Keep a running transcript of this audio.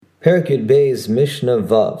Perek Yud Beis Mishnah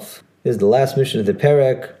Vav. This is the last Mishnah of the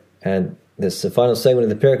Perek, and this final segment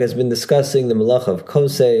of the Perek has been discussing the Malacha of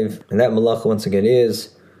Kosev, and that Malacha once again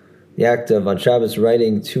is the act of on Shabbos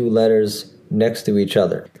writing two letters next to each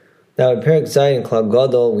other. Now in Perek Zayin and Klal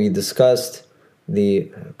Gadol we discussed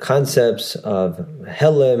the concepts of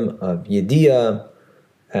Helim, of Yediyah,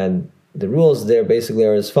 and the rules there basically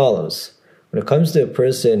are as follows. When it comes to a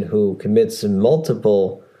person who commits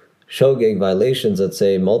multiple shogeg violations, let's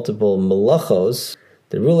say multiple malachos,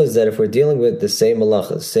 the rule is that if we're dealing with the same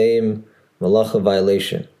malacha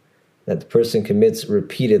violation that the person commits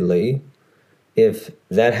repeatedly, if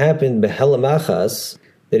that happened behelamachas,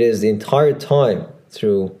 that is the entire time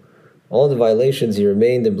through all the violations he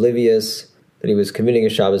remained oblivious that he was committing a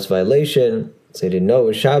Shabbos violation, so he didn't know it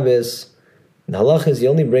was Shabbos, the halach is he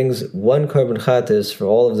only brings one korban chatas for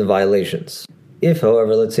all of the violations. If,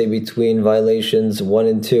 however, let's say between violations 1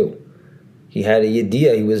 and 2, he had a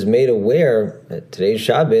yediyah, he was made aware that today's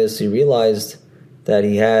Shabbos, he realized that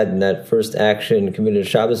he had in that first action committed a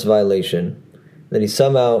Shabbos violation, then he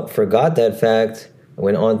somehow forgot that fact and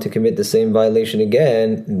went on to commit the same violation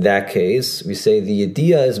again. In that case, we say the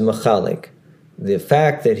yediyah is machalik. The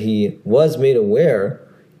fact that he was made aware,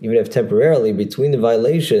 even if temporarily, between the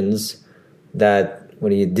violations, that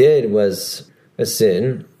what he did was a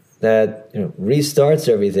sin, that restarts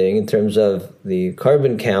everything in terms of the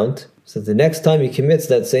korban count, so the next time he commits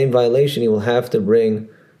that same violation, he will have to bring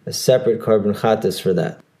a separate korban chatas for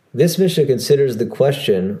that. This Mishnah considers the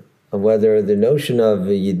question of whether the notion of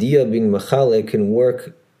yediyah being machalik can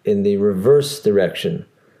work in the reverse direction.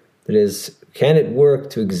 That is, can it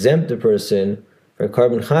work to exempt a person for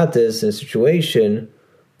korban chatas in a situation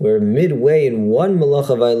where midway in one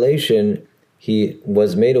malacha violation he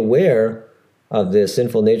was made aware of the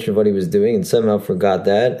sinful nature of what he was doing and somehow forgot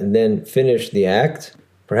that and then finished the act?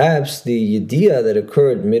 Perhaps the yediyah that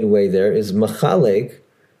occurred midway there is machalik.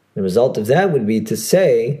 The result of that would be to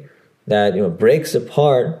say that breaks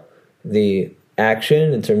apart the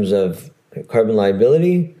action in terms of korban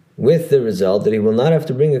liability, with the result that he will not have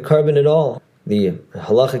to bring a korban at all. The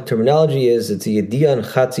halachic terminology is it's a yediyah and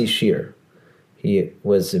chatzi shir. He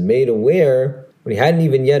was made aware when he hadn't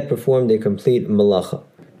even yet performed a complete malacha.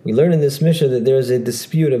 We learn in this Mishnah that there is a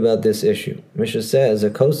dispute about this issue. Mishnah says, a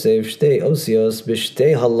kosev shtei osios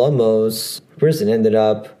b'shtei halamos. The person ended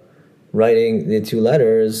up writing the two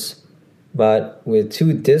letters, but with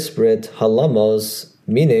two disparate halamos,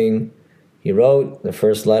 meaning he wrote the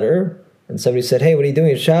first letter, and somebody said, hey, what are you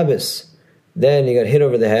doing at Shabbos? Then he got hit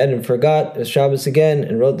over the head and forgot it's Shabbos again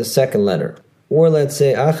and wrote the second letter. Or let's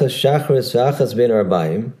say, achas shachris v'achas ben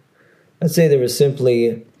arbaim. Let's say there was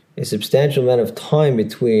simply a substantial amount of time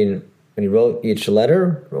between when he wrote each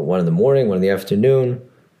letter, wrote one in the morning, one in the afternoon.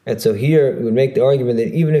 And so here we would make the argument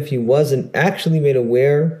that even if he wasn't actually made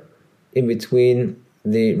aware in between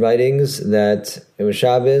the writings that it was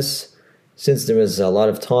Shabbos, since there was a lot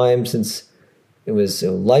of time, since it was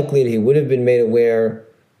likely that he would have been made aware,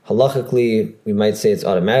 halachically we might say it's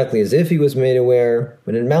automatically as if he was made aware,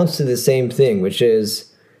 but it amounts to the same thing, which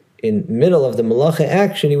is in middle of the malacha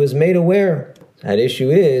action he was made aware. That issue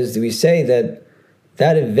is, do we say that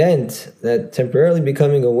that event, that temporarily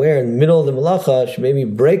becoming aware in the middle of the malacha, should maybe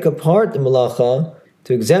break apart the malacha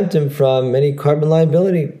to exempt him from any korban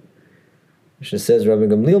liability? Mishnah says, Rabbi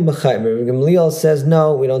Gamliel says,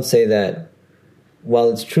 no, we don't say that. While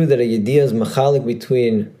it's true that a yediyah is machalik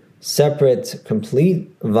between separate,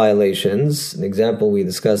 complete violations, an example we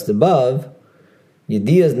discussed above,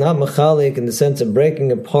 yediyah is not machalik in the sense of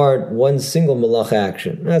breaking apart one single malacha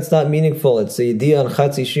action. That's not meaningful. It's a yediyah on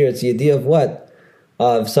chatzi shir. It's a yediyah of what?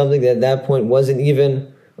 Of something that at that point wasn't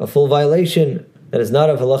even a full violation. That is not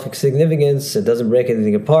of halachic significance. It doesn't break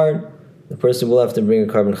anything apart. The person will have to bring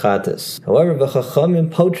a korban chatas. However,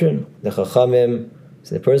 v'chachamim potrin. The chachamim,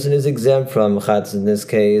 so the person is exempt from chatas in this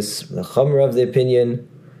case. The chamer of the opinion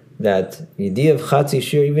that yediyah of chatzi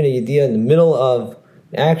shir, even a yediyah in the middle of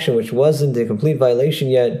action which wasn't a complete violation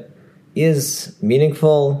yet, is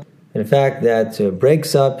meaningful. In fact, that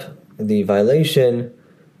breaks up the violation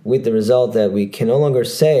with the result that we can no longer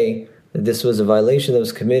say that this was a violation that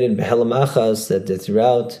was committed behelamachas, that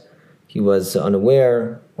throughout he was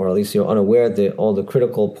unaware, or at least unaware at all the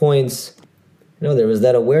critical points. There was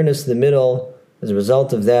that awareness in the middle. As a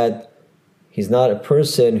result of that, he's not a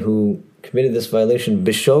person who committed this violation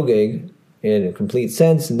b'shogeg in a complete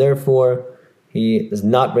sense, and therefore he does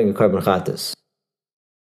not bring a korban chatas.